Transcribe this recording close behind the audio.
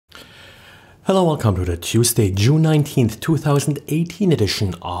Hello, welcome to the Tuesday, June 19th, 2018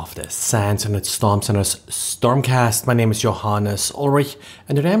 edition of the SANS Internet Storm Center's Stormcast. My name is Johannes Ulrich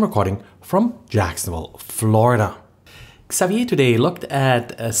and today I'm recording from Jacksonville, Florida. Xavier today looked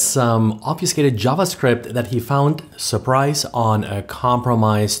at some obfuscated JavaScript that he found, surprise, on a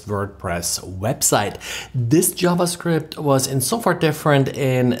compromised WordPress website. This JavaScript was insofar different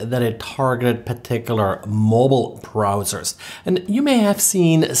in that it targeted particular mobile browsers. And you may have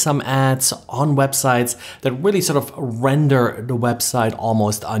seen some ads on websites that really sort of render the website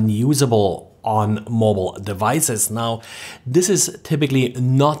almost unusable on mobile devices. Now, this is typically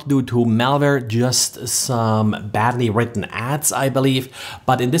not due to malware, just some badly written ads, I believe.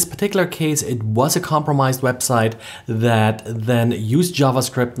 But in this particular case, it was a compromised website that then used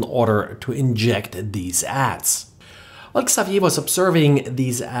JavaScript in order to inject these ads. While Xavier was observing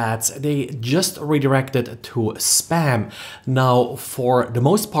these ads, they just redirected to spam. Now, for the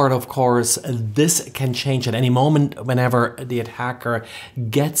most part, of course, this can change at any moment whenever the attacker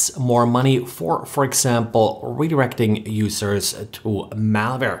gets more money for example, redirecting users to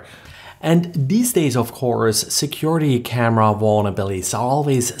malware. And these days, of course, security camera vulnerabilities are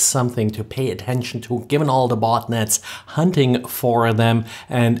always something to pay attention to, given all the botnets hunting for them.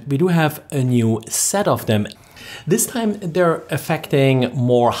 And we do have a new set of them. This time they're affecting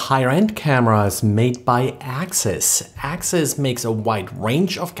more higher-end cameras made by Axis. Axis makes a wide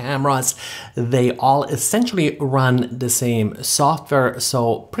range of cameras. They all essentially run the same software,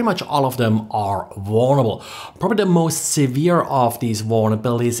 so pretty much all of them are vulnerable. Probably the most severe of these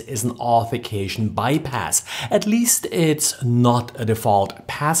vulnerabilities is an authentication bypass. At least it's not a default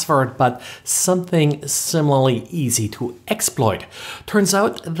password, but something similarly easy to exploit. Turns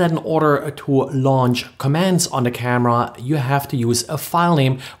out that in order to launch commands on the camera, you have to use a file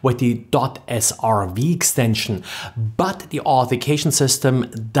name with the .srv extension, but the authentication system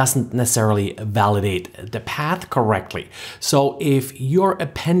doesn't necessarily validate the path correctly. So if you're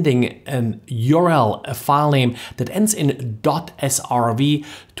appending an URL, a file name that ends in .srv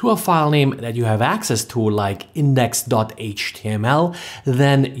to a file name that you have access to, like index.html,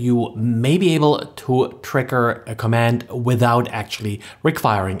 then you may be able to trigger a command without actually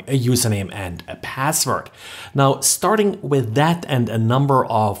requiring a username and a password. Now, starting with that and a number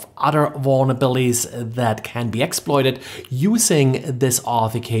of other vulnerabilities that can be exploited using this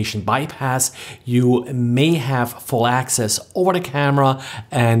authentication bypass, you may have full access over the camera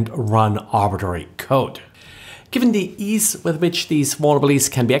and run arbitrary code. Given the ease with which these vulnerabilities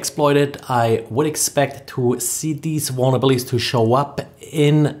can be exploited, I would expect to see these vulnerabilities to show up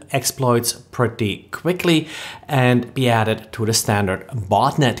in exploits pretty quickly and be added to the standard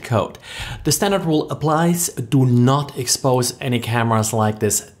botnet code. The standard rule applies: do not expose any cameras like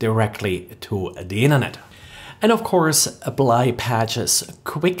this directly to the internet. And of course, apply patches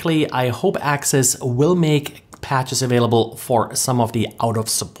quickly. I hope Axis will make patches available for some of the out of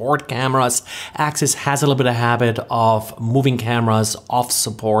support cameras. Axis has a little bit of habit of moving cameras off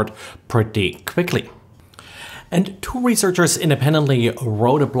support pretty quickly. And two researchers independently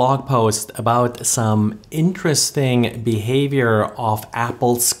wrote a blog post about some interesting behavior of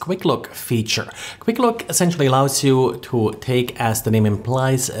Apple's Quick Look feature. Quick Look essentially allows you to take, as the name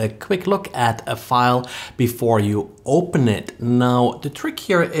implies, a quick look at a file before you open it. Now, the trick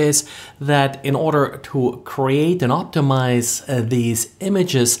here is that in order to create and optimize these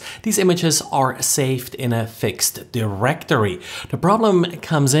images are saved in a fixed directory. The problem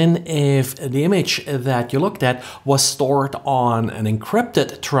comes in if the image that you looked at was stored on an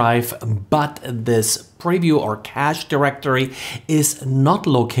encrypted drive, but this preview or cache directory is not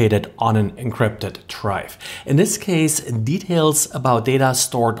located on an encrypted drive. In this case, details about data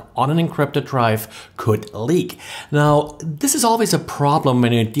stored on an encrypted drive could leak. Now, this is always a problem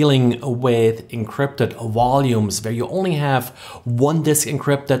when you're dealing with encrypted volumes where you only have one disk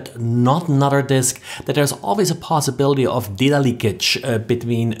encrypted, not another disk, that there's always a possibility of data leakage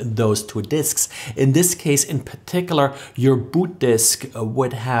between those two disks. In this case, in particular, your boot disk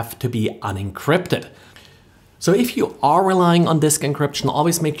would have to be unencrypted. So if you are relying on disk encryption,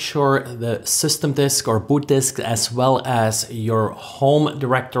 always make sure the system disk or boot disk, as well as your home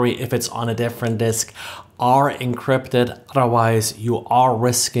directory, if it's on a different disk, are encrypted. Otherwise, you are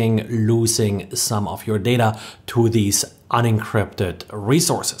risking losing some of your data to these unencrypted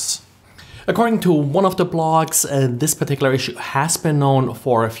resources. According to one of the blogs, this particular issue has been known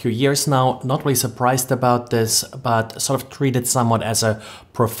for a few years now. Not really surprised about this, but sort of treated somewhat as a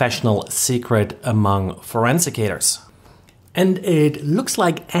professional secret among forensicators. And it looks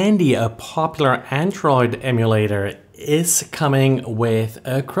like Andy, a popular Android emulator, is coming with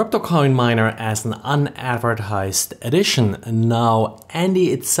a Crypto Coin Miner as an unadvertised edition. Now,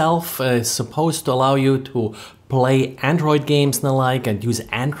 Andy itself is supposed to allow you to play Android games and the like and use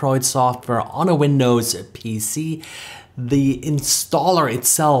Android software on a Windows PC. The installer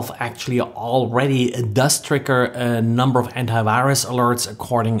itself actually already does trigger a number of antivirus alerts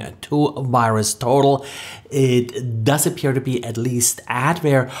according to VirusTotal. It does appear to be at least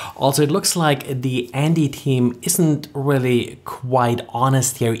adware. Also, it looks like the Andy team isn't really quite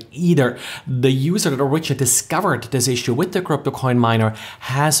honest here either. The user that originally discovered this issue with the Crypto Coin Miner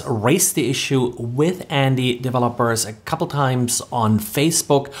has raised the issue with Andy developers a couple times on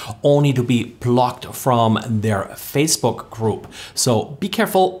Facebook, only to be blocked from their Facebook group. So be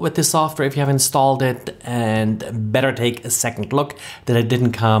careful with this software if you have installed it, and better take a second look that it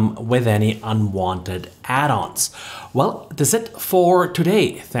didn't come with any unwanted add-ons. Well, that's it for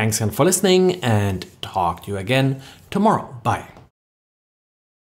today. Thanks again for listening, and talk to you again tomorrow. Bye.